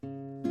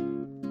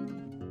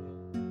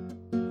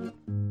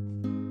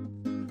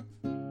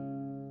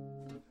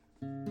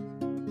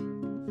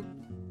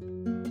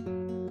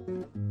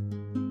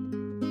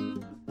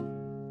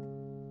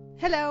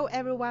Hello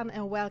everyone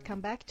and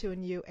welcome back to a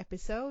new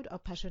episode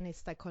of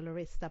Passionista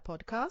Colorista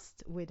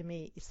podcast with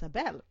me,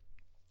 Isabelle.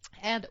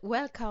 And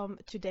welcome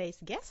today's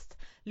guest,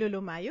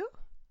 Lulu Mayu.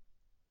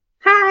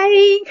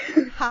 Hi!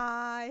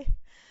 Hi!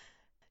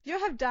 You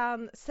have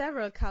done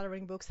several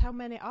coloring books. How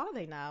many are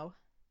they now?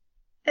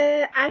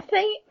 I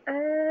think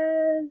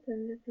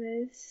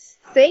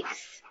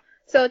 6.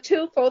 So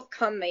 2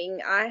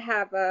 forthcoming. I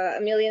have a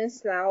Million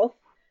Sloth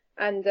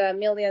and a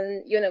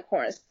Million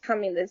Unicorns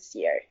coming this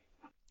year.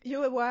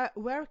 You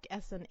work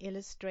as an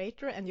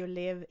illustrator and you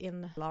live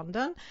in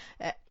London.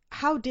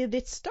 How did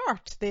it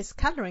start, this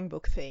coloring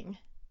book thing?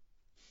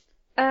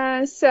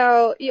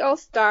 So it all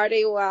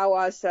started while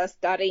I was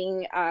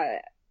studying a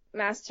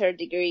master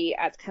degree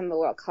at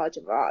Camberwell College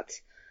of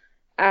Art.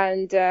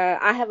 And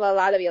I have a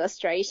lot of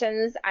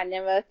illustrations. I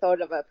never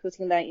thought of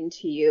putting them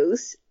into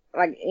use,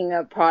 like in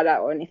a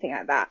product or anything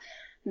like that.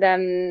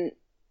 Then,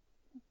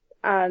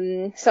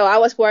 so I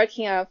was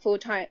working a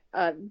full-time,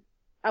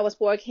 I was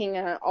working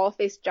an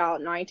office job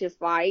 9 to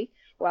 5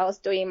 while I was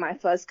doing my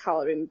first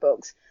coloring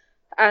books.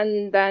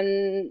 And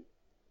then,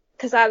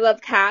 cause I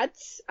love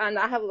cats and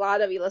I have a lot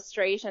of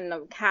illustration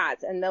of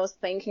cats, and I was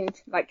thinking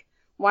like,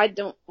 why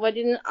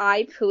didn't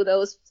I put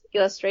those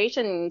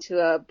illustrations into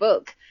a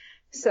book?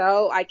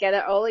 So I get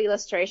all the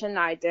illustration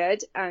I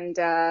did, and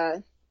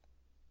then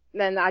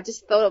I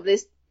just thought of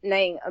this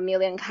name, A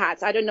Million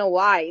Cats. I don't know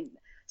why.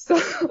 So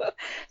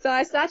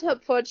I started to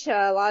approach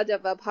a lot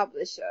of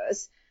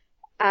publishers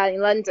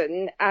in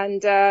London,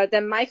 and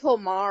then Michael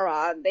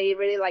Mara, they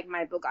really like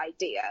my book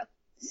idea.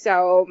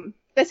 So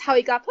that's how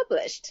it got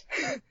published.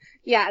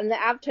 Yeah, and then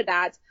after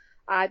that,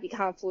 I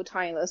become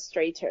full-time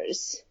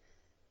illustrators.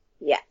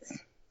 Yes.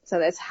 So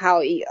that's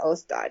how it all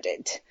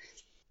started.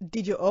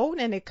 Did you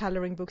own any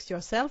coloring books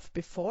yourself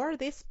before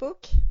this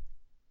book?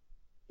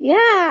 Yeah,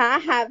 I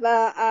have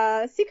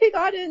a Secret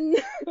Garden.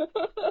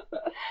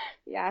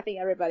 Yeah, I think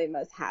everybody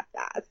must have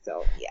that.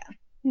 So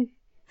yeah.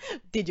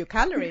 Did you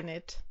color in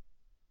it?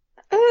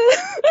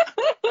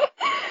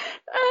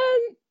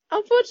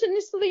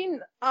 Unfortunately,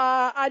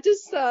 I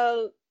just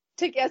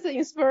take as an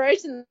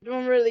inspiration.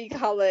 Don't really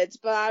color it,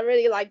 but I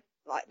really like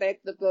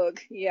the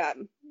book. Yeah,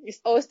 it's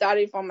all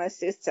started from my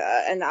sister,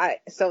 and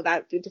I saw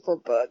that beautiful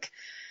book.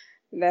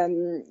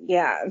 Then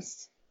yeah,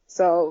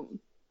 so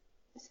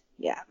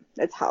yeah,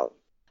 that's how.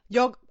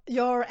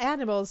 Your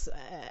animals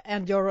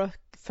and your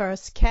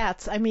first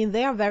cats, I mean,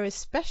 they are very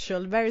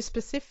special, very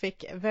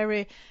specific,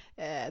 very.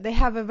 They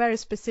have a very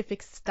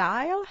specific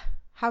style.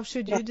 How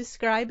should you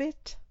describe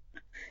it?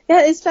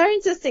 Yeah, it's very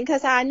interesting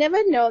because I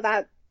never know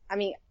that. I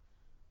mean,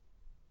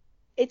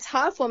 it's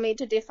hard for me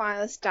to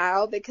define a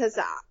style because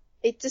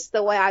it's just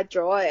the way I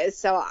draw it.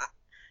 So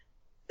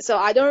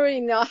I don't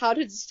really know how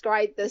to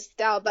describe the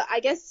style, but I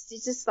guess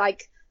it's just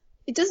like,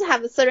 it just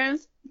have certain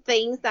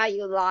things that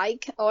you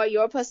like, or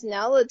your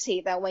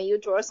personality, that when you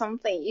draw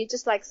something, you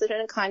just like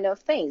certain kind of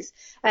things.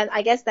 And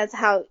I guess that's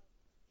how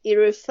it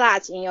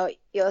reflects in your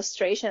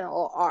illustration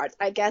or art.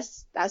 I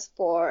guess that's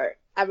for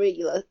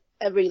every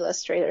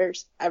illustrator,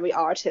 every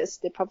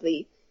artist. They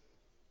probably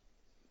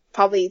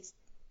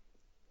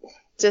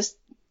just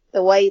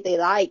the way they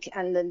like,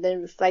 and then they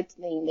reflect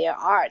in their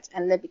art,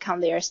 and they become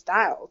their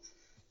style.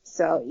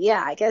 So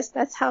yeah, I guess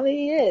that's how it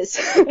is.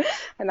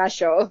 I'm not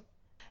sure.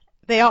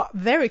 They are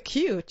very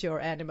cute,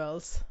 your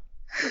animals.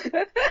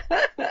 Yeah,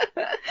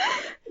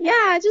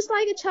 I just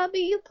like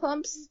chubby,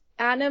 plump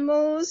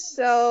animals.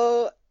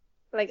 So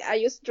like I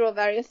used to draw a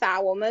very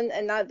fat woman,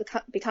 and now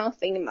become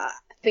thinner.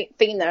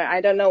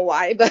 I don't know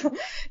why, but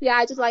yeah,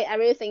 I just like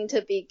everything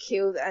to be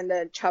cute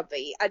and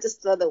chubby. I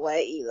just love the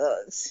way it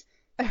looks.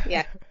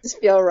 Yeah, just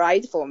feel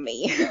right for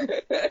me.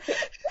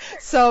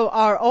 So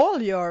are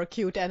all your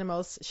cute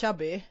animals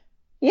chubby?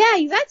 Yeah,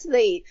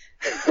 exactly.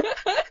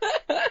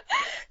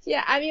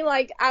 Yeah, I mean,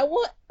 like, I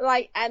want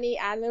like any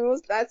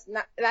animals that's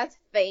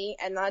thin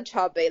and not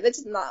chubby.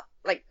 That's not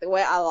like the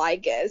way I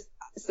like it.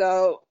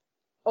 So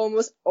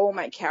almost all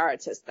my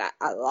characters that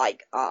I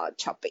like are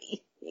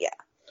chubby. Yeah.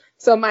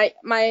 So so I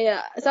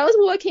was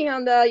working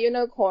on the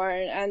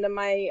unicorn, and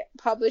my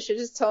publisher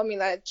just told me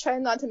that try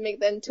not to make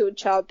them too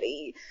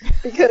chubby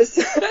because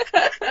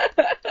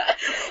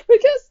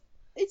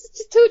it's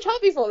just too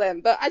chubby for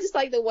them. But I just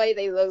like the way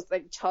they look,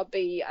 like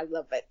chubby. I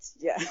love it.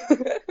 Yeah.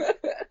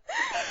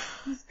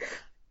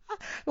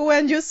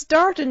 When you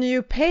start a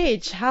new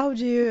page, how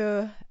do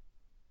you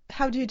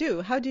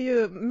do? How do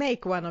you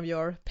make one of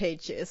your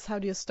pages? How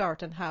do you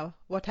start, and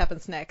what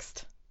happens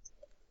next?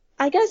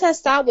 I guess I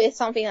start with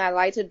something I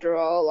like to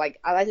draw. Like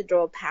I like to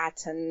draw a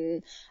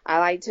pattern. I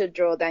like to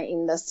draw them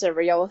in the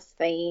surreal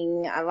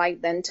thing. I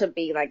like them to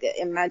be like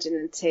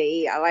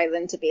imaginative. I like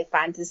them to be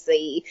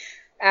fantasy.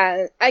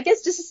 And I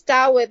guess just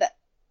start with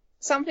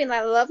something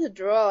that I love to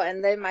draw,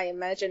 and then my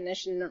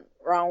imagination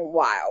run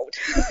wild.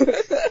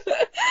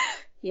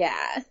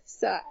 Yeah.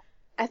 So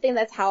I think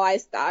that's how I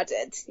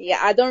started. Yeah.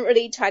 I don't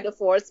really try to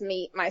force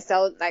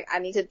myself, like I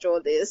need to draw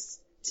this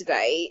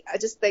today. I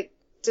just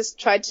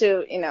try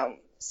to,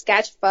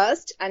 sketch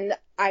first and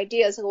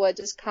ideas will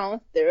just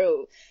come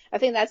through. I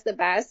think that's the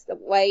best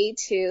way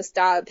to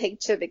start a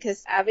picture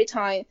because every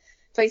time,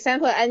 for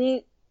example,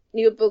 any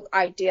new book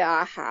idea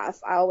I have,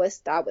 I always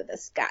start with a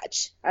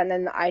sketch and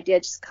then the idea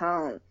just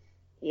comes.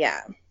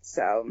 Yeah.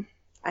 So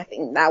I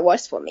think that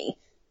works for me.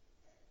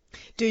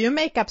 Do you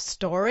make up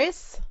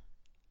stories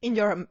in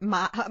your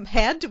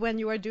head when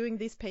you are doing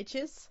these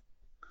pages?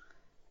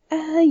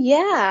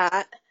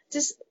 Yeah,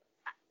 just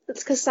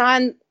because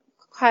I'm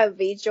quite a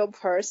visual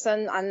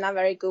person, I'm not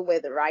very good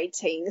with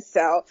writing.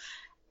 So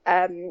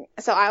I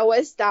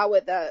always start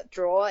with a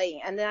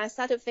drawing and then I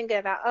start to think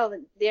about, oh,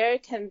 there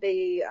can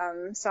be,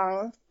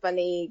 some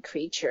funny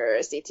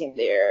creature sitting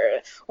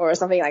there or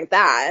something like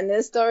that. And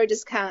the story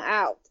just comes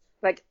out.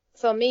 Like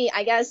for me,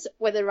 I guess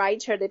with a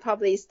writer, they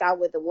probably start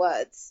with the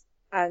words.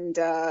 And,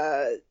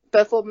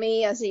 but for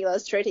me as an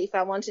illustrator, if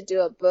I want to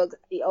do a book,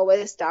 it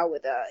always start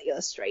with the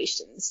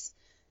illustrations.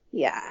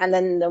 Yeah. And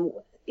then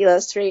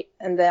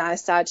and then I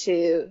start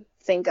to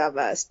think of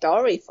a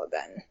story for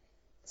them.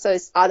 So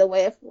it's other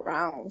way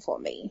around for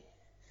me.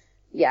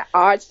 Yeah.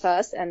 Art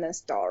first and then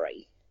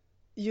story.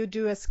 You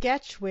do a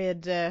sketch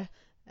with,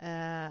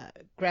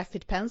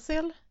 graphite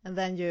pencil and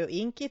then you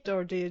ink it,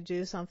 or do you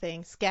do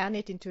something, scan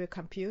it into a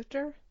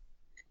computer?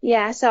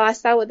 Yeah, so I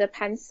start with the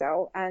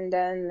pencil and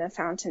then the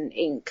fountain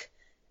ink,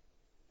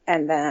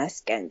 and then I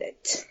scanned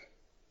it.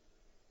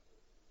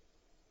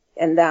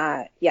 And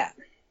yeah,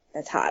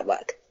 that's how I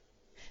work.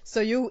 So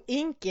you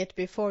ink it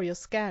before you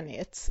scan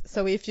it.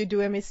 So if you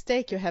do a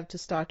mistake, you have to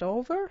start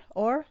over,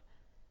 or?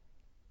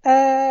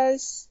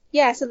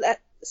 Yeah,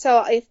 so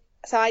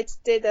I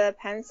did the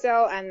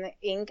pencil and the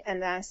ink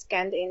and then I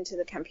scanned into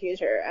the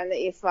computer. And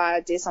if I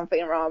did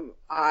something wrong,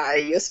 I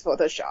use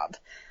Photoshop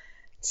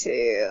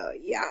to,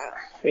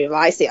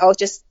 revise it or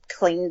just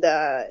clean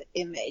the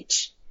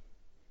image.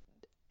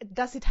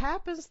 Does it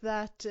happen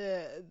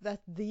that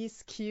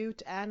these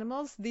cute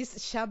animals,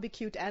 these chubby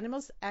cute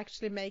animals,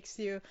 actually makes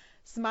you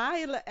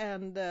smile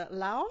and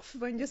laugh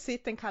when you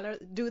sit and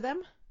do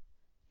them?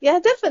 Yeah,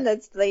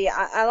 definitely.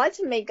 I like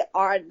to make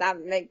art that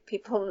make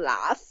people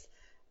laugh.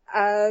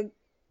 I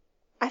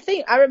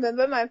think I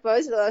remember my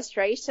first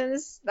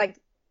illustrations, like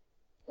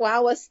when I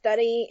was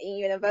studying in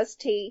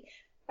university,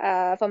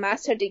 for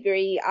master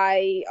degree,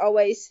 I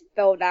always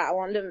thought that I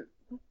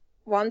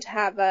want to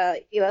have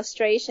a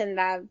illustration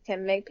that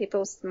can make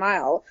people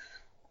smile.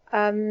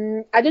 I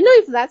don't know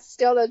if that's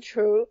still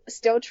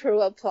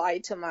true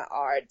applied to my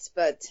art,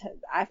 but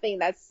I think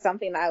that's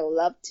something that I would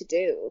love to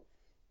do.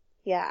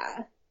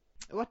 Yeah.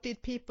 What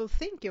did people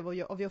think of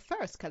your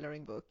first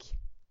coloring book?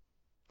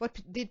 What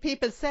did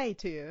people say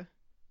to you?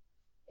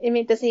 You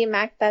mean, does it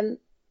make them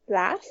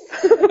laugh?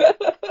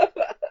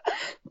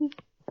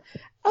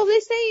 Oh, they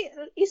say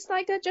it's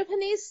like a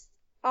Japanese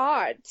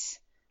art.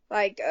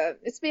 Like,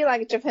 it's been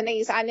like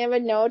Japanese. I never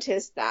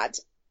noticed that.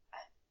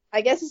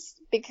 I guess it's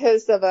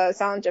because of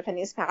some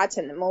Japanese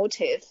pattern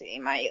motif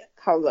in my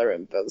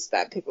coloring books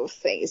that people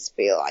think it's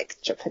feel like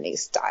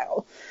Japanese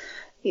style.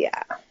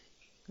 Yeah.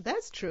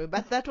 That's true,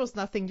 but that was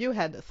nothing you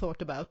had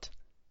thought about.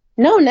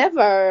 No,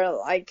 never.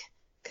 Like,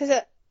 cause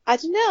I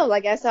don't know,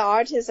 like as an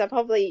artist, I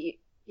probably,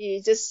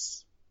 you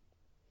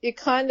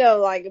kind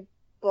of like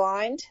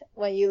blind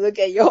when you look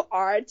at your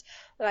art.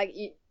 Like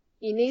you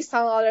need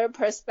some other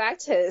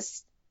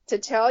perspectives to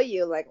tell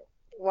you like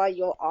what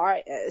your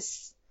art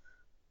is.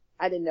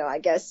 I don't know. I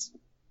guess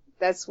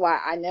that's why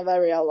I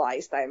never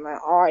realized that my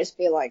art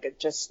feel like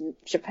just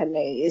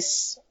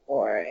Japanese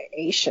or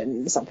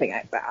Asian, something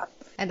like that.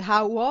 And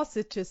how was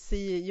it to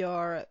see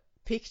your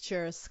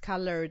pictures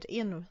colored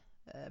in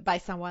by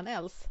someone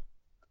else?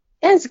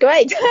 Yeah, it's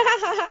great.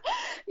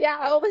 Yeah,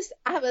 I always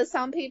have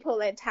some people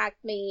that tag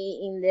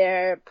me in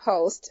their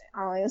post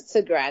on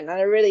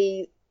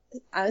Instagram.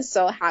 I'm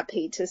so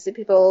happy to see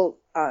people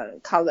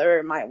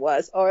color my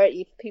works. Or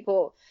if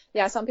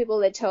some people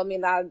they tell me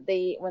that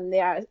when they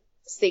are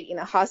sick in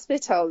a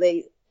hospital,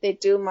 they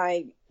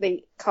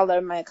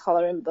color my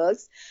coloring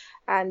books,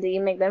 and it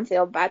make them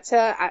feel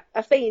better.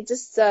 I think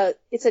it's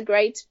a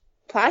great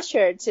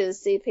pleasure to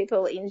see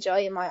people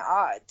enjoying my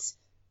art.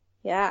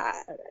 Yeah,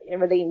 I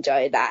really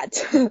enjoy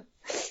that.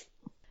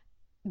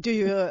 Do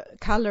you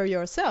color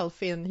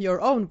yourself in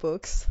your own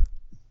books?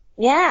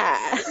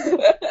 Yeah.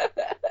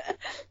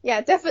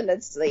 Yeah,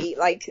 definitely.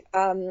 Like,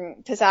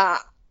 'cause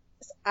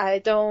I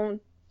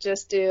don't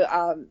just do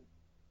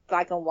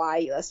black and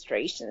white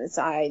illustrations.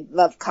 I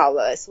love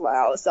color as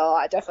well, so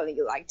I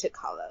definitely like to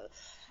color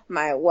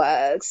my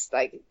works,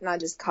 like not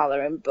just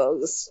coloring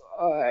books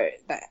or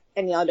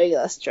any other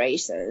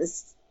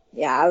illustrations.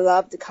 Yeah, I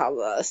love the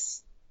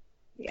colors.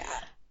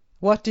 Yeah.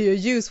 What do you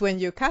use when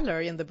you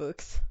color in the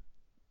books?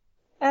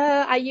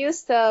 I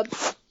use the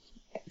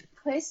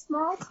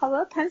Prismo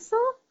color pencil.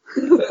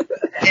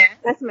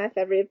 That's my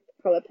favorite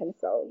color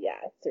pencil. Yeah,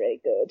 it's really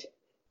good.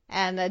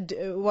 And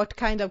what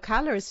kind of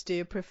colors do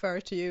you prefer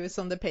to use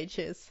on the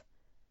pages?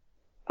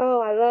 Oh,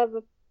 I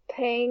love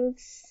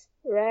pinks,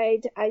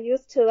 red. I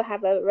used to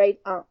have a red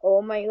on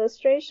all my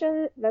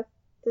illustrations.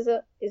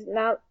 Is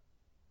not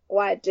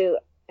what I do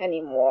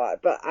anymore,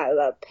 but I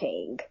love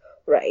pink,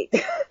 right.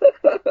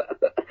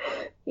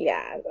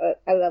 Yeah,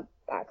 I love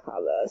dark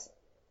colors.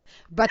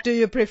 But do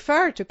you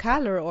prefer to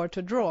color or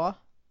to draw?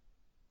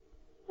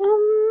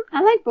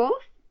 I like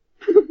both.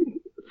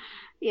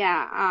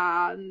 Yeah,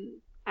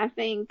 I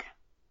think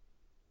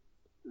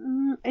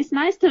it's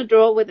nice to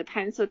draw with a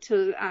pencil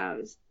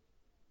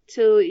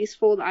to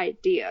explore the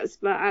ideas,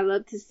 but I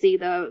love to see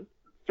the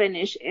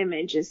finished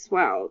image as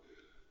well,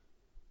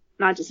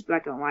 not just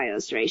black and white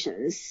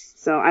illustrations.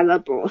 So I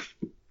love both.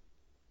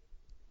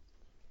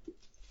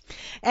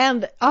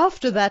 And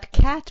after that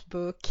cat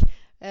book,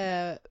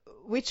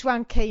 which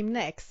one came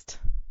next?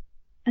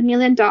 A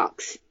Million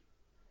Dogs.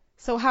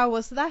 So how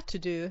was that to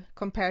do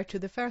compared to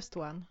the first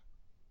one?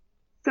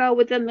 So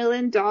with A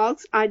Million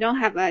Dogs, I don't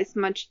have as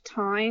much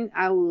time.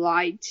 I would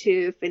like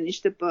to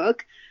finish the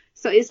book.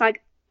 So it's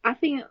like, I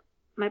think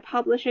my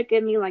publisher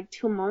gave me like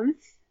 2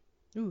 months.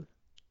 Ooh.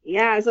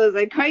 Yeah, so it's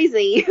like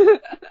crazy.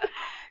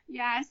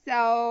 Yeah,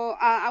 so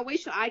I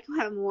wish I could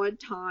have more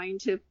time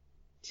to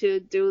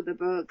do the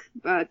book,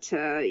 but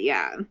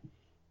yeah.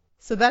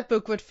 So that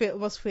book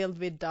was filled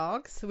with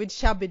dogs, with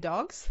chubby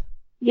dogs?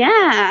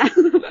 Yeah.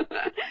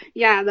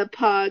 Yeah, the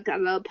Pug, I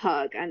love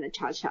Pug and the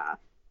Cha-Cha.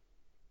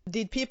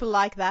 Did people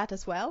like that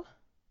as well?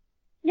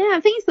 Yeah,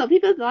 I think so.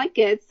 People like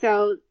it.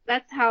 So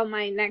that's how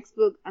my next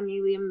book, A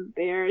Million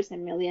Bears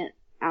and Million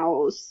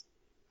Owls,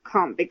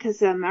 come, because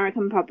the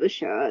American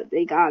publisher,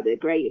 they got a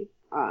great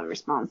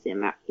response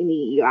in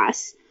the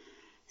US.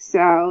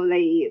 So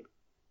they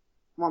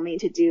want me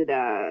to do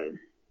the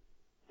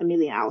A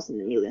Million Owls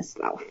and a Million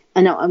Sloth.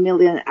 No, A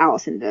Million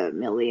Owls and a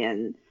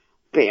Million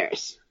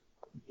Bears.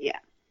 Yeah.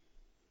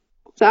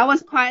 So I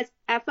was quite,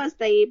 at first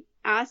they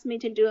asked me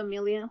to do A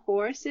Million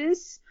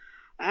Horses.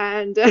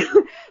 And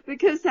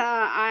because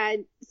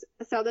I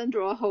seldom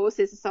draw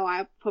horses, so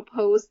I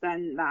proposed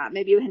then that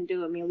maybe we can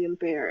do A Million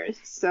Bears.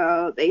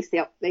 So they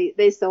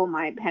saw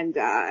my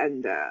panda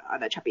and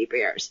other chubby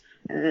bears,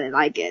 and they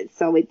like it.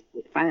 So we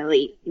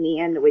finally, in the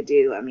end, we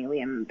do A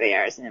Million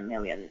Bears and a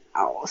Million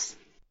Owls.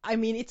 I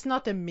mean, it's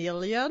not a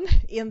million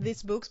in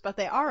these books, but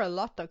there are a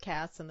lot of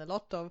cats and a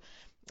lot of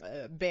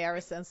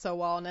bears and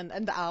so on,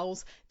 and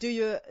owls. Do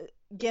you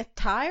get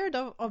tired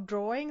of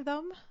drawing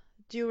them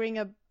during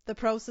the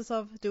process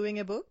of doing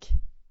a book?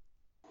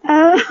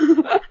 Yeah,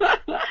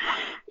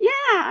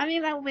 I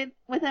mean, like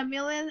with A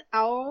Million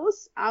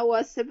Owls, I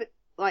was a bit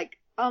like,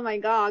 oh my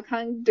god, I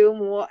can't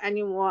do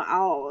any more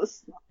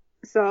owls.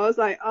 So I was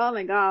like, oh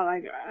my god,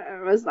 like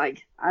I was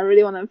like, I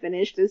really want to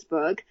finish this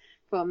book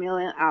for A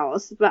Million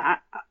Owls,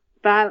 but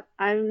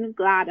I'm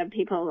glad that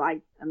people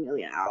like A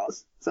Million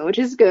Owls, so which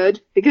is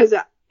good, because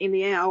in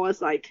the end I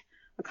was like,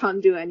 I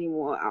can't do any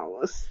more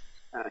owls.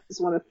 I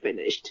just want to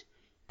finish.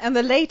 And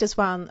the latest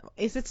one,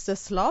 is it the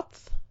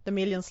sloth? The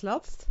Million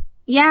Sloths?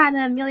 Yeah,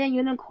 the Million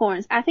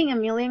Unicorns. I think A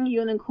Million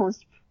Unicorns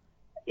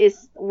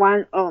is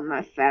one of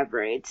my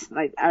favorites.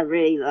 Like, I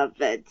really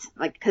love it.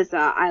 Like, cause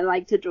I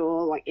like to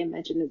draw like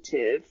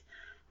imaginative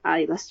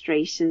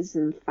illustrations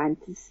and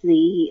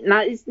fantasy.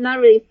 It's not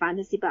really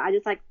fantasy, but I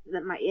just like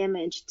my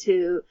image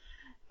to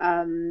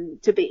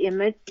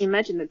be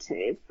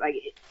imaginative. Like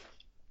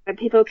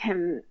people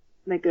can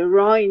like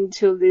run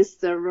into this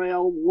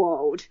real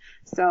world.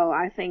 So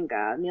I think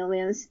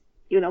Millions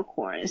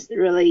Unicorns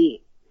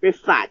really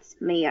reflects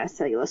me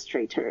as an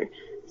illustrator.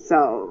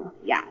 So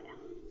yeah,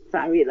 so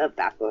I really love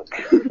that book.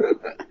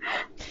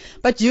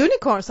 But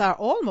unicorns are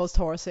almost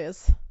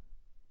horses.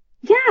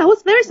 Yeah, I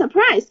was very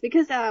surprised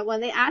because when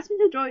they asked me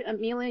to draw A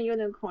Million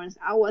Unicorns,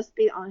 I was a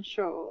bit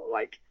unsure.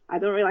 Like, I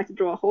don't really like to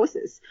draw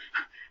horses.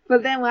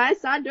 But then when I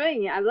start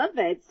doing it, I love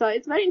it. So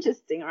it's very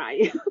interesting,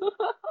 right?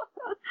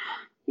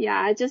 Yeah,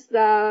 I guess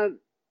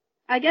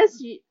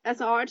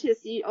as an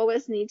artist, you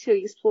always need to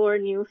explore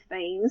new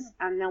things.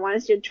 And then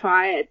once you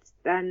try it,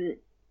 then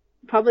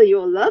probably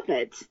you'll love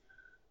it.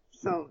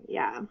 So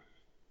yeah,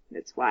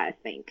 that's why I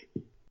think.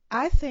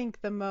 I think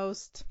the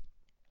most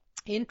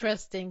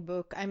interesting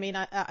book, I mean,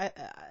 I'm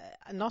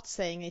not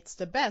saying it's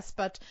the best,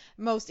 but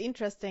most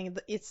interesting,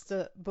 it's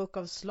the Book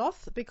of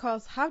Sloth,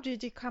 because how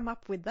did you come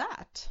up with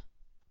that?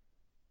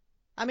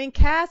 I mean,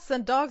 cats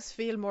and dogs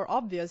feel more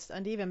obvious,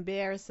 and even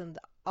bears and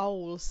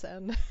owls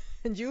and,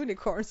 and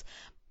unicorns,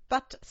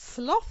 but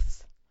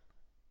sloths?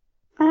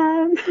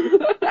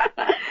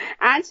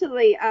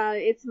 Actually,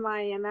 it's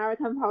my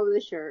American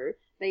publisher.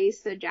 They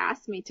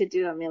suggest me to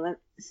do A Million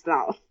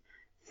Sloth.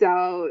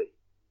 So,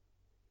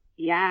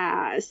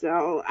 yeah,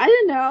 so I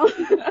don't know.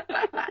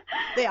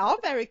 They are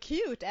very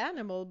cute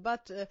animal,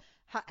 but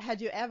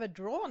had you ever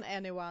drawn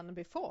anyone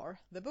before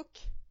the book?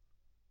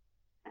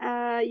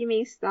 You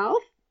mean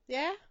Sloth?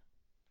 Yeah?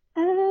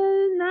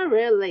 Not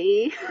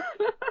really.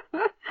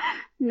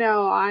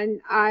 No,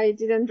 I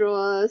didn't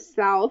draw a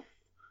Sloth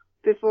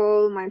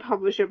before my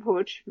publisher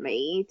approached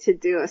me to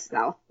do a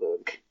Sloth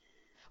book.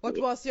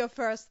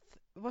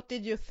 What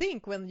did you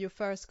think when you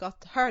first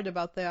heard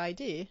about the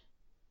idea?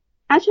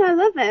 Actually, I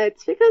love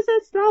it because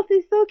the Sloth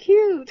is so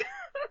cute.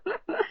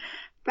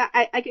 But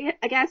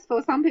I guess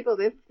for some people,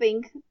 they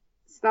think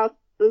Sloth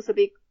looks a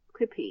bit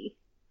creepy.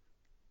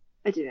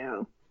 I don't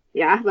know.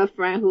 Yeah, I have a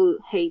friend who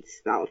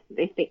hates sloth.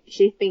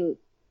 She thinks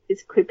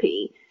it's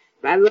creepy,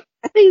 but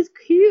I think it's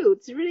cute.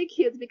 It's really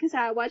cute because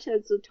I watch a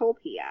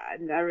Zootopia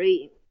and I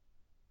really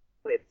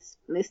with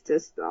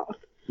Mr. Sloth.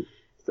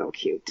 So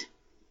cute.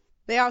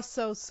 They are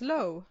so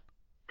slow.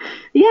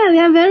 Yeah, they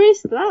are very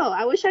slow.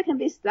 I wish I can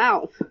be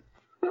sloth.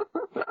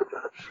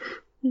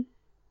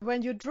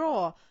 When you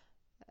draw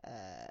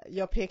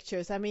your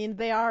pictures, I mean,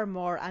 they are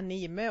more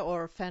anime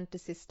or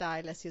fantasy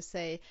style, as you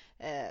say.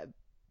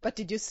 But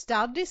did you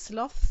study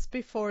sloths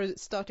before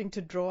starting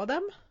to draw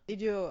them?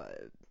 Did you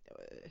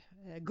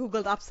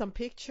Googled up some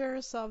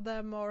pictures of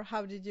them, or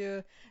how did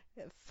you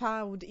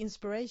found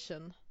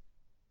inspiration?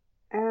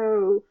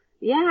 Oh,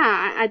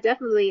 yeah, I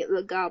definitely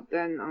look up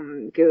then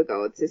on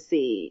Google to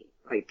see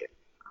like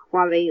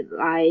what they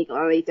like,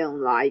 what they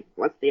don't like,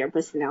 what's their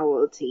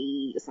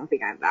personality, something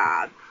like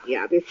that.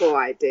 Yeah,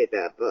 before I did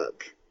the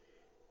book.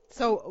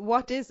 So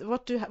what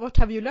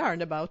have you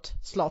learned about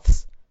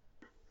sloths?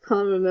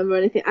 Can't remember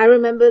anything. I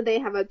remember they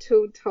have a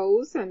 2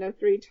 toes and a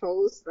 3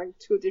 toes, like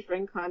two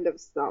different kind of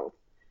stuff.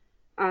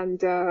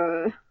 And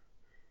uh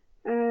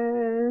I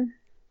don't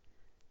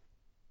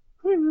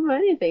remember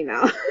anything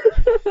now.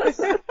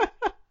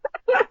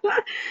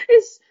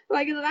 It's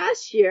like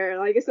last year,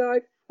 like so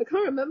I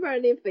can't remember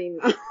anything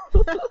now.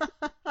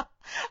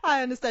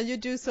 I understand you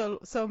do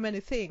so many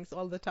things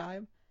all the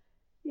time.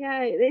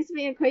 Yeah, it's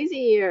been a crazy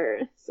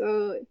year.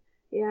 So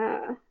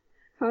yeah,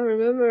 can't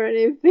remember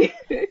anything.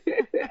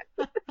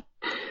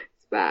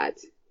 It's bad.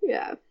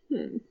 Yeah.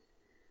 Hmm.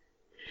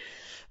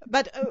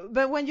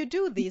 But when you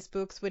do these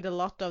books with a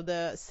lot of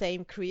the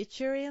same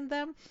creature in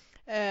them,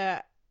 uh,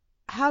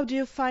 how do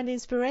you find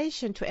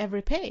inspiration to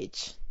every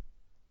page?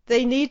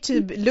 They need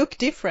to look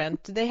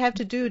different. They have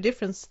to do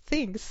different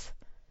things.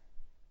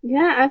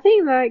 Yeah, I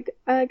think like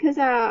 'cause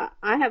I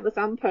have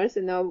some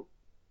personal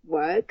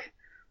work,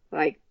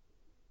 like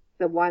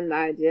the one that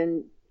I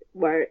didn't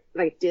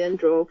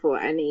draw for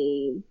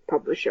any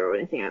publisher or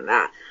anything like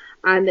that.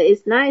 And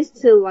it's nice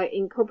to like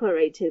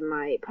incorporate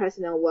my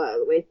personal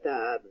work with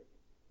the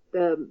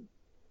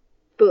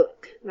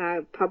book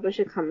that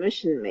publisher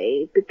commissioned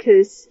me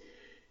because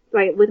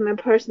like with my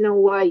personal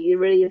work, it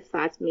really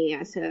affects me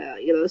as a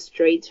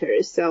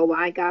illustrator. So when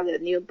I got a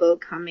new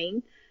book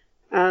commissioned,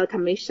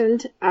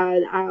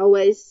 I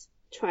always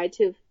try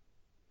to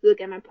look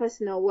at my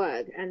personal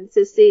work and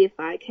to see if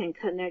I can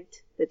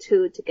connect the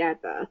two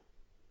together.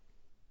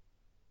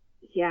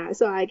 Yeah,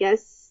 so I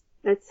guess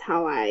that's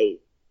how I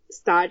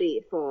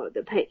study for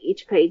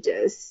each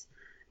pages,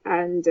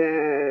 and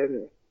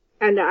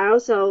I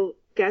also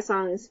get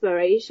some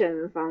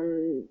inspiration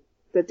from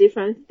the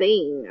different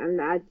thing,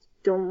 and I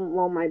don't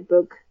want my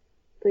book,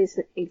 for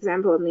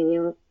example, a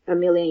million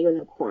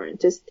unicorn,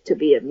 just to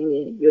be a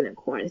million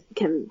unicorn. It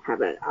can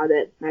have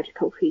other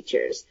magical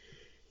creatures.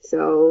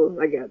 So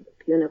like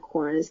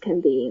unicorns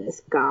can be in the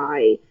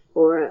sky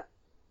or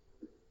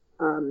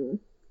um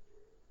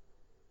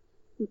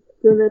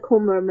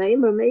unicorn mermaid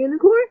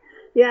unicorn.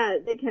 Yeah,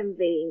 they can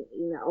be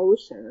in the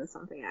ocean or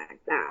something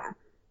like that.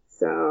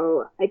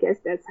 So I guess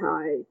that's how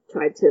I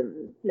try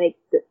to make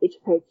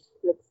each page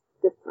look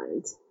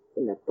different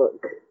in the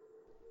book.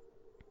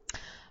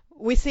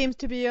 We seem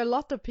to be a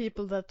lot of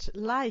people that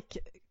like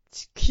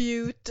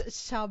cute,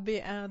 chubby,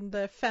 and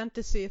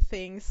fantasy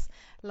things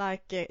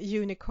like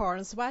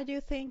unicorns. Why do you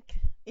think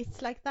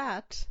it's like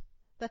that?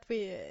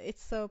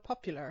 It's so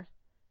popular?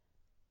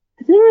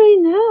 I don't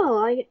really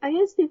know. I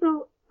guess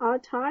people are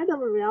tired of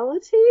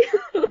reality.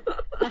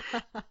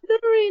 I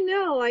don't really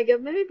know. Like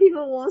maybe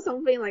people want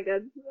something like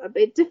a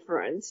bit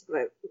different,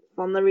 like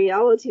from the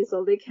reality,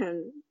 so they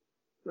can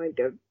like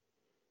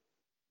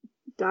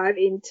dive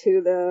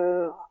into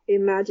the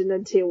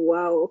imaginative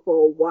world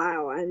for a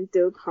while and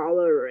do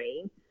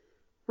coloring.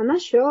 I'm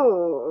not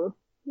sure.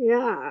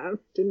 Yeah,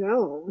 don't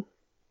know.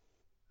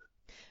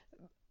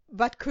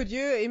 But could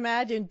you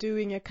imagine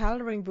doing a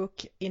coloring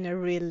book in a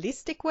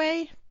realistic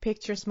way?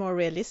 Pictures more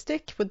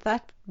realistic? Would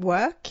that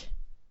work?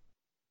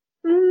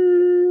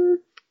 Mm,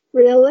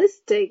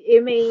 realistic.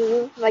 You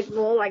mean like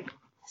more like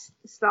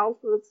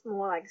stealth looks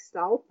more like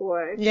stealth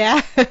or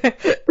Yeah.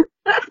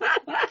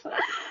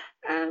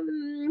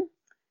 um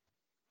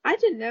I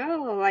don't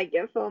know, like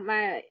for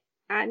my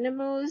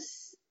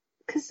animals,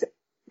 cause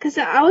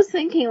I was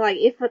thinking like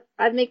if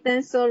I make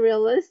them so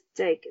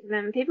realistic,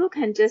 then people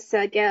can just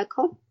get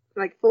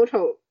like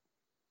photo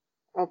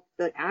of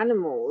the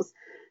animals.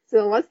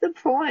 So what's the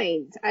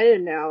point? I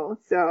don't know.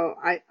 So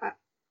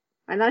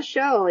I'm not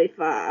sure if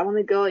I want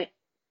to go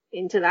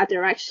into that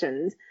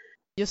direction.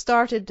 You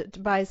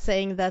started by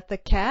saying that the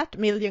cat,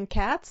 Million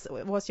Cats,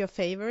 was your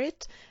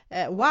favorite.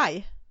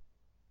 Why?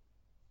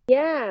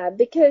 Yeah,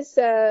 because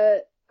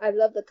I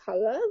love the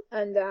color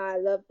and I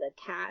love the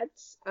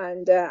cats,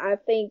 and I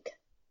think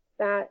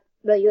that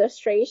the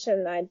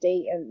illustration I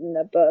did in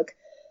the book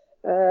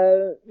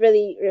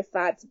really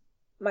reflects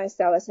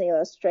myself as an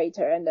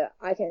illustrator, and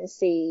I can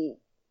see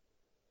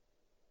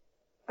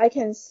what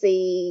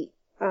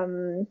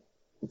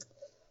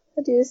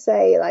do you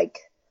say,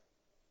 like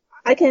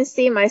I can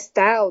see my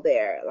style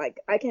there, like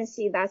I can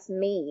see that's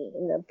me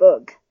in the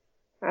book,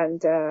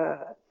 And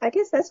I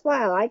guess that's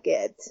why I like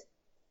it.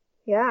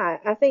 Yeah,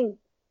 I think,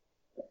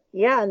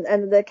 yeah,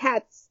 and the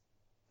cats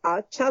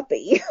are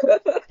chubby.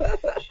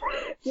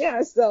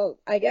 Yeah, so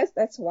I guess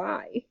that's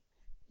why.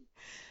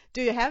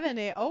 Do you have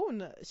any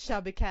own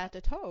chubby cat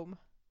at home?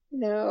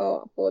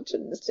 No,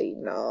 unfortunately,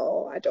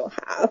 no, I don't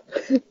have.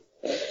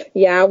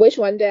 Yeah, I wish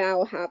one day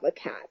I'll have a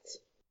cat.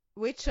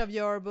 Which of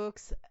your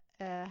books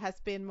has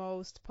been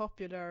most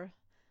popular?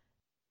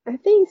 I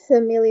think it's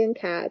A Million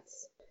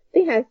Cats. I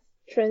think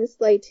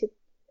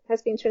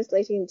has been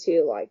translated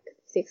into like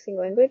 16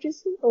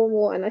 languages or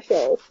more. I'm not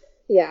sure.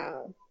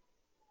 Yeah,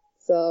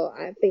 so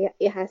I think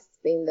it has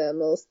been the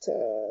most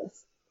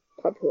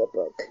popular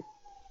book.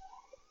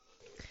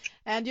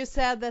 And you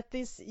said that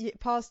this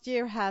past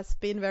year has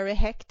been very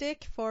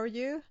hectic for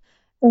you.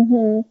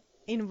 Mm-hmm.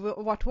 In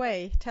what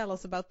way? Tell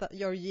us about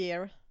your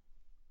year.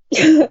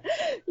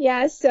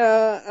 Yeah,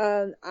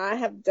 so I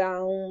have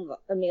done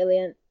a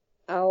million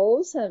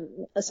owls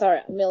and a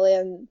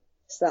million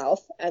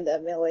self and a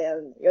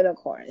million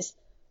unicorns.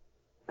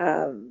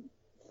 For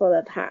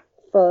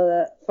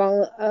the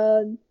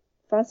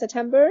from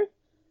September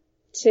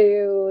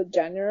to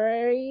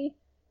January,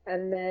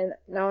 and then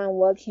now I'm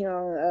working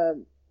on a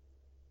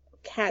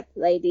cat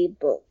lady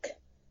book.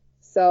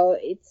 So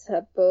it's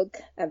a book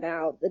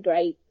about the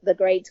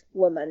great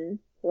woman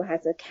who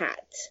has a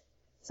cat.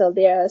 So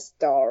their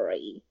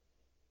story.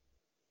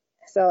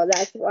 So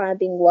that's what I've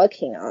been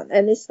working on,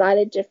 and it's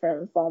slightly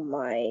different from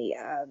my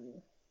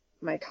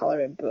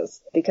coloring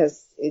books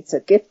because it's a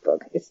gift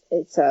book.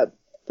 It's a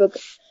book.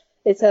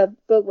 It's a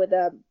book with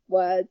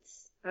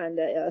words and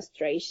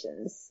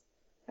illustrations,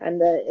 and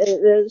the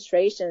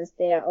illustrations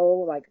they are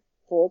all like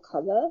full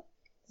color.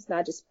 It's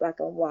not just black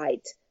and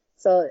white.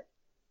 So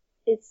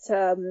it's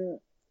something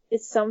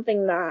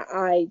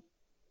that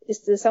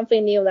it's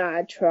something new that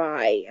I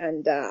try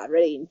and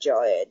really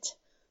enjoy it.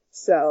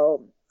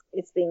 So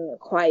it's been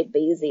quite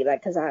busy,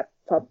 like, cause I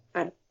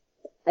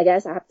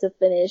guess I have to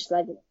finish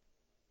like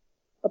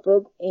a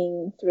book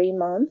in 3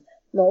 months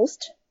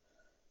most.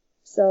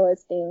 So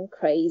it's been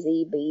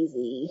crazy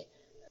busy.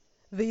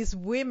 These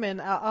women,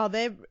 are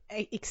they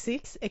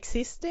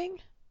existing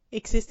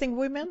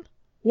women?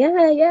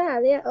 Yeah,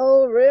 they're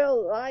all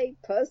real life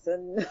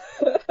person.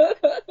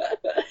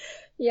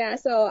 Yeah,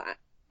 so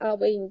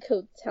we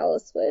include Taylor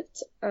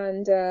Swift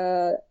and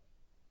Tove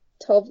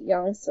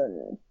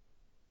Jansson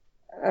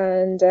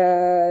and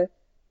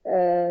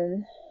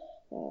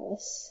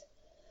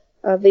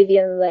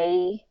Vivian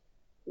Leigh,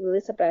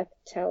 Elizabeth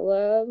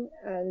Taylor,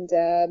 and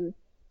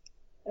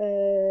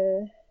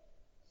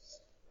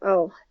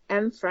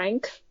Anne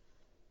Frank,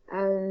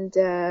 and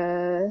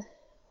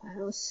what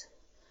else?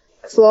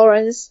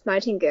 Florence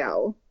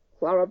Nightingale,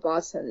 Clara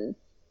Barton,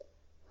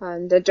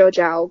 and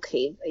Georgia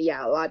O'Keeffe.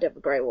 Yeah, a lot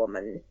of great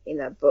women in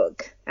the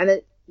book.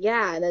 And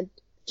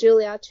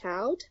Julia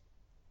Child.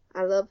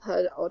 I love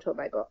her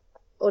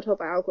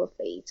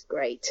autobiography. It's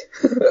great.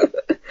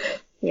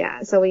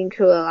 Yeah, so we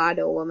include a lot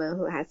of women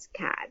who has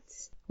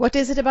cats. What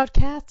is it about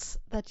cats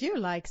that you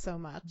like so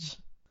much?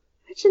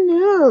 I don't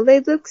know. They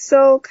look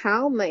so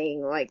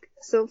calming, like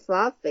so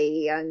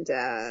fluffy, and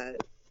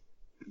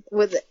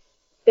with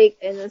big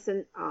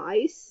innocent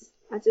eyes.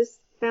 I just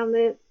found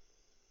it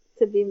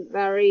to be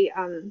very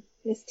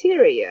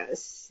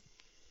mysterious.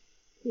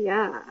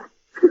 Yeah.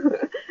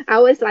 I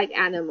always like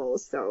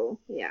animals, so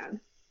yeah.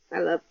 I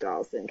love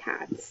dogs and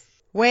cats.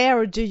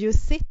 Where do you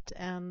sit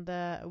and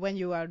when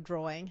you are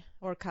drawing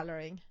or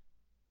coloring?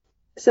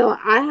 So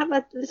I have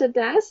a little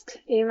desk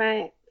in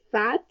my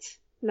flat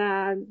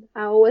that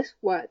I always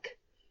work.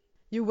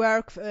 You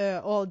work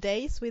all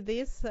days with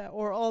this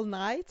or all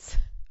nights?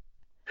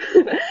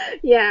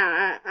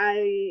 Yeah,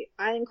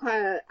 I'm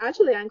quite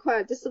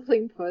a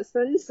disciplined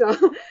person, so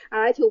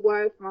I like to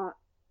work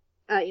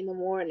in the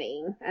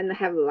morning and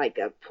have like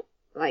a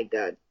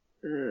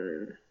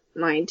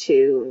 9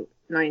 to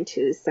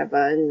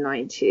 7,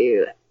 9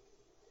 to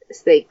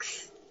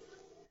 6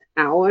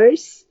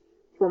 hours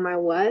for my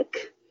work.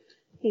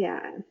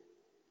 Yeah.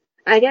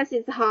 I guess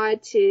it's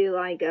hard to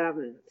like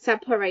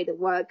separate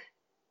work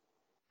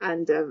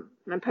and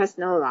my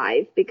personal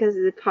life because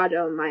it's part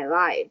of my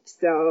life.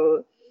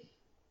 So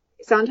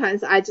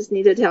sometimes I just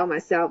need to tell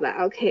myself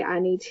that, okay, I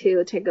need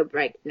to take a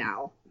break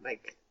now.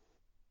 Like,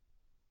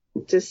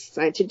 just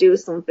like to do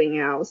something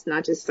else,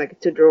 not just like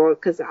to draw,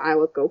 because I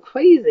would go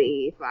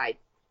crazy if I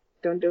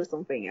don't do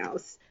something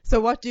else. So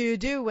what do you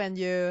do when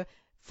you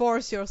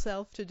force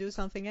yourself to do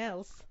something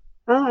else?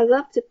 Oh, I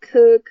love to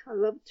cook. I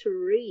love to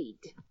read.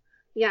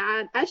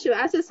 Yeah, I should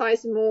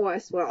exercise more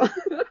as well.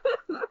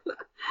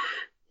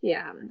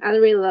 Yeah, I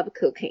really love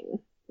cooking.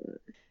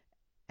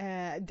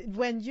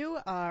 When you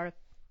are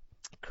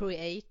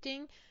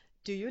creating,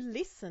 do you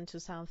listen to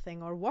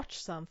something or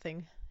watch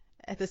something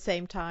at the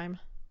same time?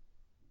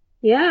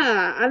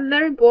 Yeah, I'm a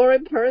very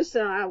boring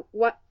person. I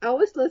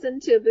always listen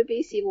to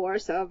BBC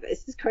World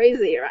Service. It's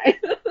crazy, right?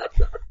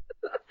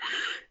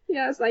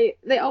 Yes, like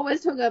they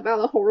always talk about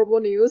the horrible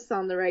news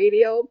on the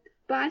radio,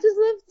 but I just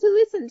love to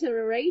listen to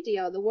the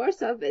radio. The World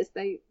Service,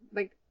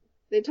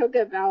 they talk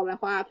about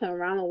like, what happened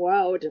around the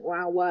world when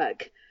I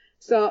work.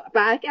 So,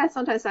 but I guess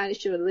sometimes I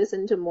should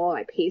listen to more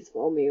like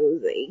peaceful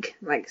music.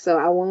 Like, so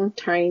I won't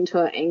turn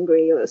into an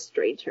angry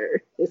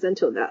illustrator. Listen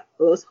to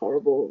those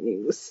horrible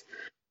news.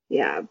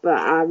 Yeah, but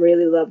I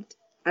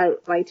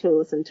like to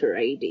listen to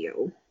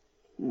radio.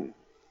 Mm.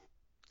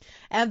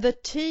 And the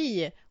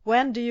tea,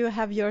 when do you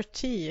have your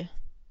tea?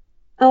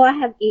 Oh, I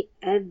have it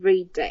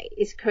every day.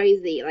 It's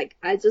crazy. Like,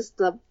 I just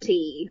love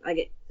tea.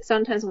 Like,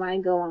 sometimes when I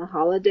go on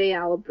holiday,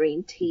 I will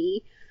bring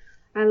tea.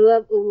 I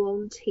love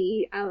oolong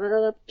tea. I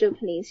love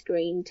Japanese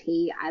green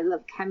tea. I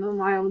love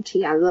chamomile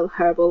tea. I love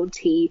herbal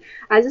tea.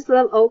 I just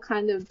love all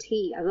kinds of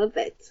tea. I love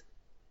it.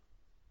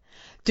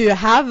 Do you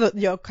have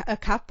a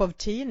cup of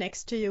tea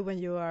next to you when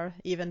you are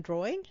even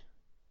drawing?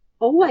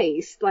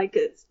 Always.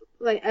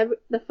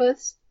 The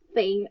first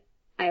thing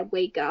I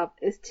wake up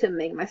is to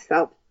make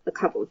myself a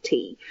cup of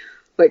tea.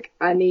 Like,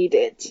 I need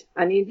it.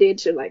 I need it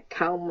to like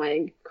calm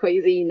my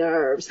crazy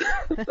nerves.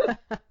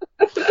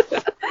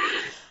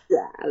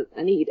 Yeah,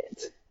 I need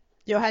it.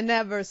 You have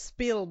never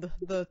spilled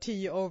the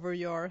tea over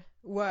your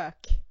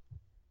work?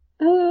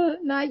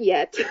 Not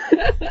yet.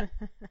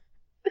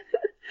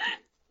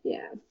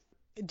 Yeah.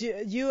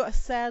 You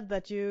said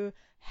that you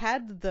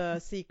had the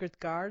Secret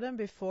Garden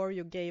before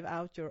you gave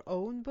out your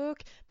own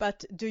book,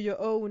 but do you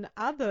own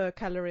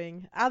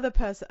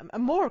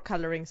more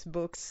coloring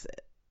books?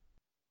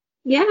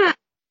 Yeah.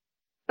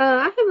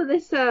 I have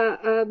this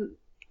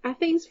I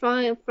think it's from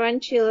a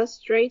French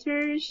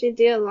illustrator. She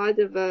did a lot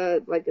of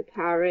like the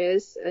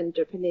Paris and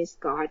Japanese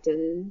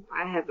garden.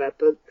 I have a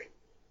book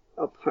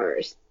of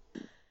hers.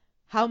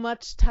 How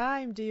much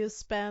time do you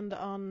spend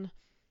on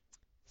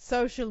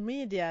social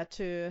media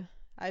to,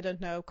 I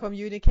don't know,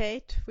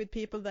 communicate with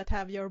people that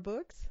have your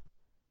books?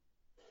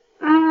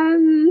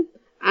 I'm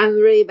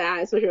really bad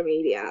at social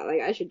media.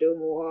 Like, I should do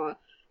more.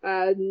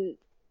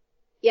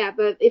 Yeah,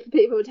 but if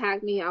people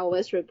tag me, I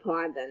always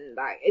reply them.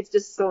 Like, it's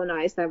just so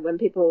nice that when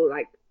people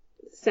like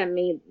send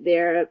me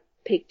their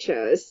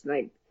pictures,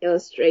 like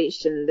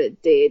illustration they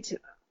did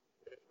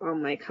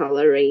on my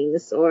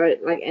colorings or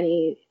like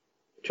any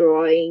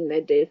drawing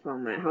they did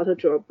from my how to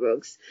draw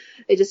books.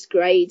 It's just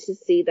great to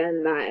see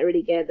them that I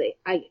really get it.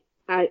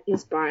 I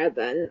inspire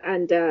them.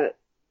 And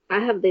I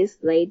have this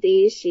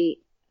lady,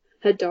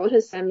 her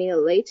daughter sent me a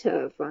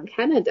letter from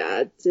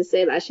Canada to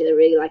say that she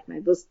really liked my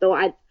books.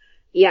 Though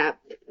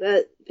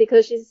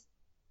because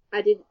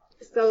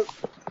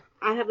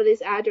I have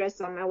this address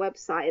on my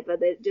website,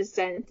 but they just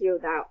send through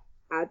that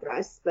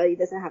address, but it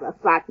doesn't have a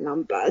flat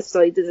number,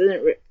 so it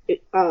doesn't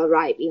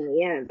arrive in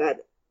the end.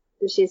 But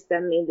she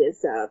sent me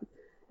this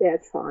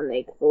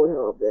electronic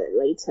photo of it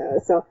later,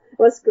 so it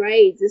was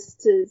great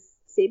just to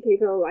see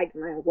people like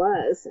my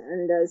works,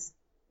 and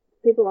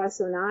people are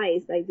so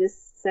nice. Like,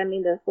 just send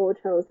me the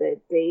photos they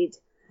did.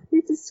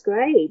 It's just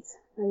great.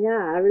 And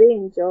yeah, I really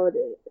enjoyed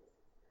it.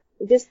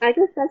 I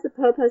guess that's the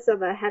purpose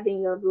of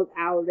having your book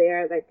out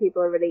there. Like,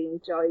 people really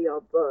enjoy your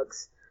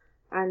books,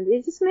 and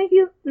it just make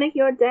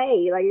your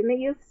day. Like, it make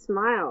you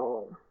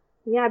smile.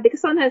 Yeah,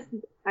 because sometimes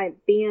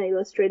being an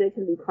illustrator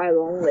can be quite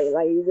lonely.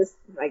 Like, you just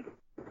like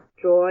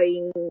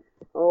drawing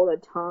all the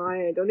time.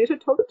 You don't need to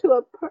talk to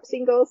a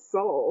single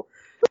soul.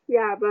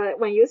 Yeah, but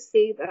when you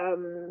see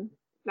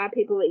that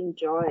people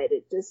enjoy it,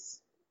 it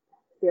just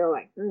feel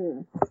like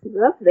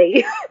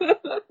lovely.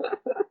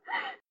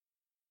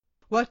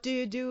 What do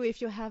you do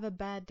if you have a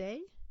bad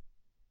day?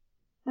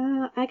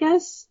 I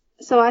guess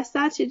so. I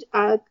started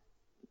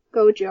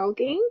go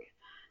jogging.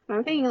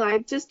 I'm thinking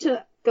like just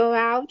to go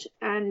out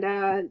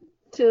and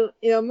to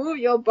move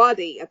your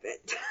body a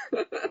bit,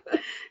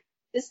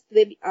 just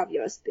lift up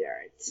your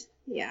spirits.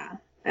 Yeah,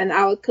 and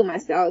I will cook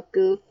myself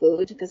good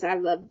food because I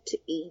love to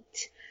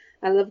eat.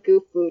 I love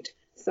good food,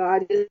 so I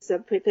just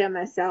prepare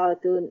myself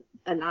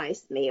a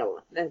nice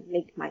meal and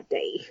make my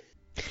day.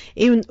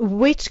 In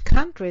which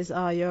countries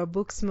are your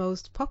books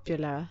most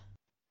popular?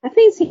 I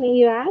think it's in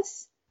the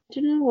US. I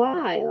don't know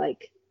why.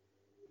 Like,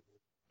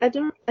 I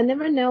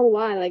never know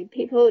why. Like,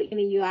 people in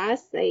the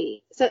US,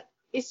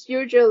 it's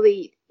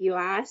usually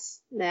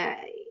US that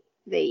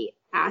they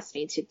ask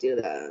me to do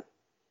the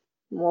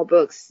more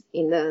books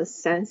in the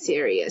Sun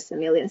series, the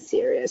Million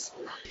series.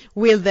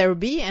 Will there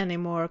be any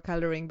more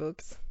coloring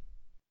books?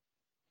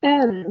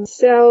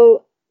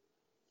 So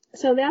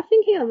they're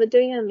thinking of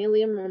doing a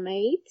Million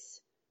Mermaids.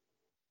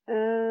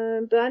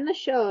 But I'm not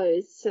sure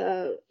it's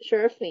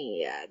sure thing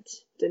yet.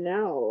 Don't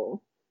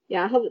know.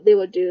 Yeah, I hope they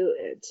will do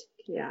it.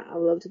 Yeah, I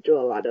would love to do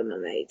a lot of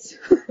mermaids.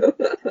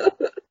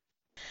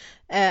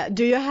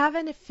 Do you have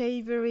any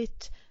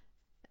favorite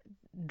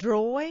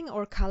drawing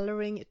or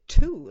coloring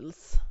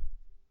tools?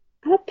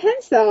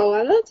 Pencil.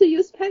 I love to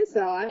use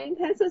pencil. I mean,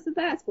 pencil is the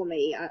best for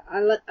me. I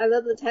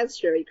love the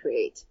texture it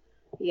creates.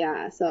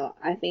 Yeah, so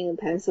I think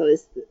pencil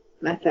is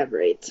my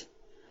favorite.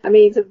 I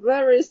mean, it's a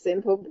very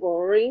simple,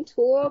 boring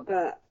tool,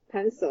 but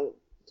pencil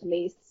to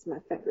me is my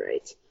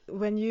favorite.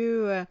 When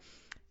you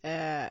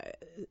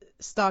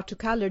start to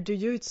color, do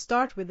you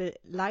start with the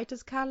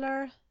lightest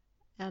color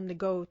and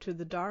go to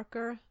the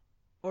darker,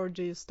 or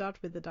do you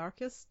start with the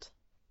darkest?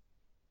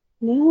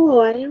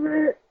 No, I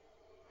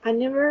I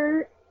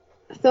never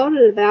thought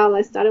about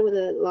like starting with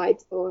a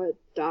light or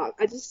dark.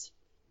 I just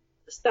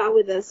start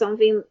with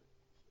something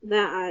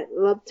that I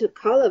love to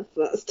color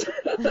first.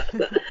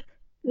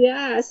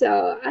 Yeah,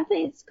 so I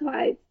think it's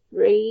quite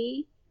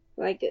free.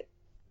 Like,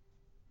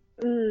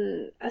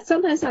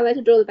 sometimes I like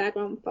to draw the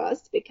background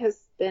first because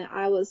then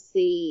I will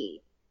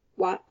see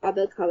what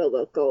other color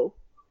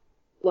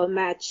will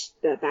match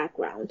the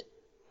background.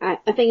 I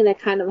think that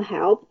kind of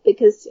help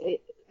because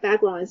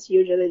background is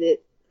usually the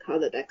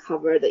color that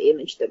cover the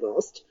image the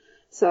most.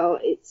 So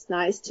it's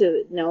nice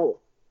to know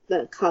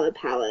the color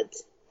palette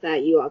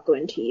that you are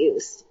going to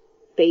use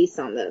based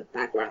on the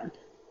background.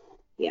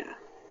 Yeah.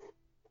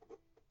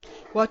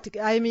 What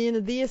I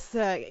mean, these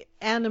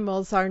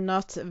animals are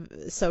not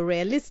so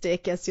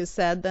realistic as you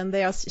said, and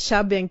they are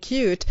chubby and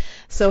cute.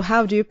 So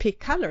how do you pick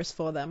colors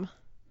for them?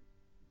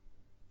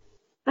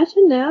 I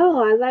don't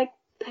know. I like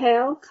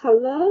pale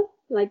color,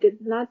 like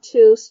not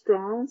too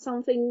strong,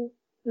 something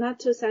not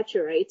too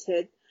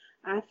saturated.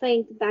 I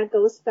think that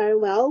goes very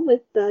well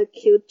with the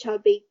cute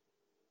chubby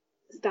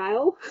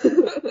style.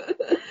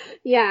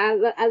 Yeah,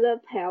 I love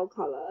pale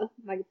color,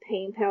 like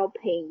pale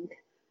pink,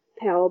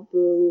 pale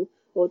blue,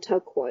 or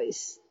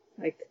turquoise.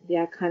 Like,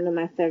 yeah, kind of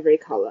my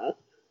favorite color.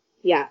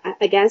 Yeah,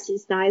 I guess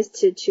it's nice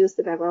to choose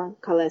the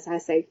background color, as I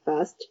say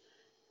first,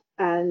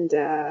 and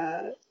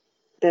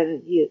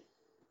then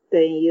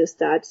you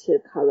start to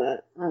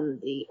color on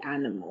the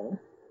animal,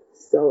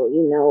 so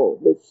you know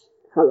which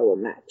color will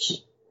match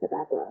the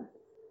background.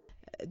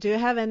 Do you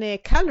have any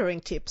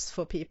coloring tips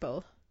for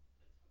people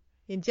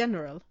in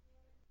general?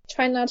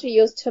 Try not to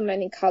use too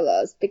many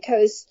colors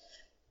because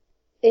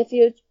if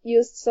you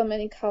use so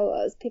many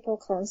colors, people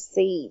can't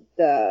see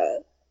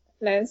the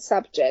main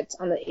subject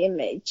on the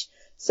image.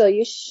 So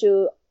you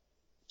should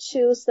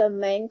choose the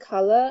main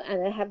color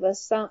and then have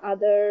some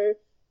other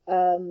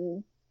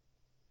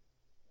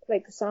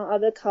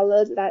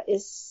color that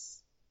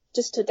is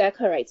just to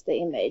decorate the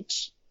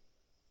image.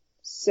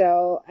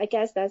 So I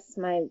guess that's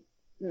my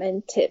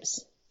main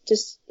tips.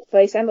 Just for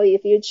example,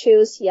 if you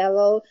choose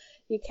yellow,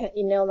 you can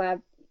like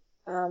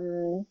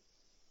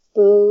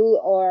blue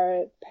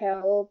or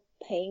pale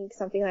pink,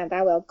 something like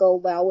that will go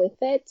well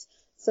with it.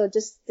 So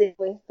just stick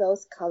with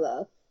those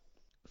colors.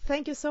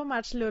 Thank you so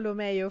much, Lulu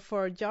Mayo,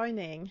 for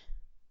joining.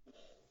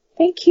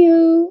 Thank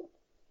you.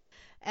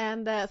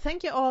 And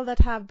thank you all that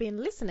have been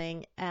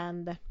listening,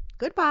 and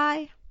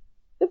goodbye.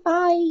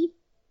 Goodbye.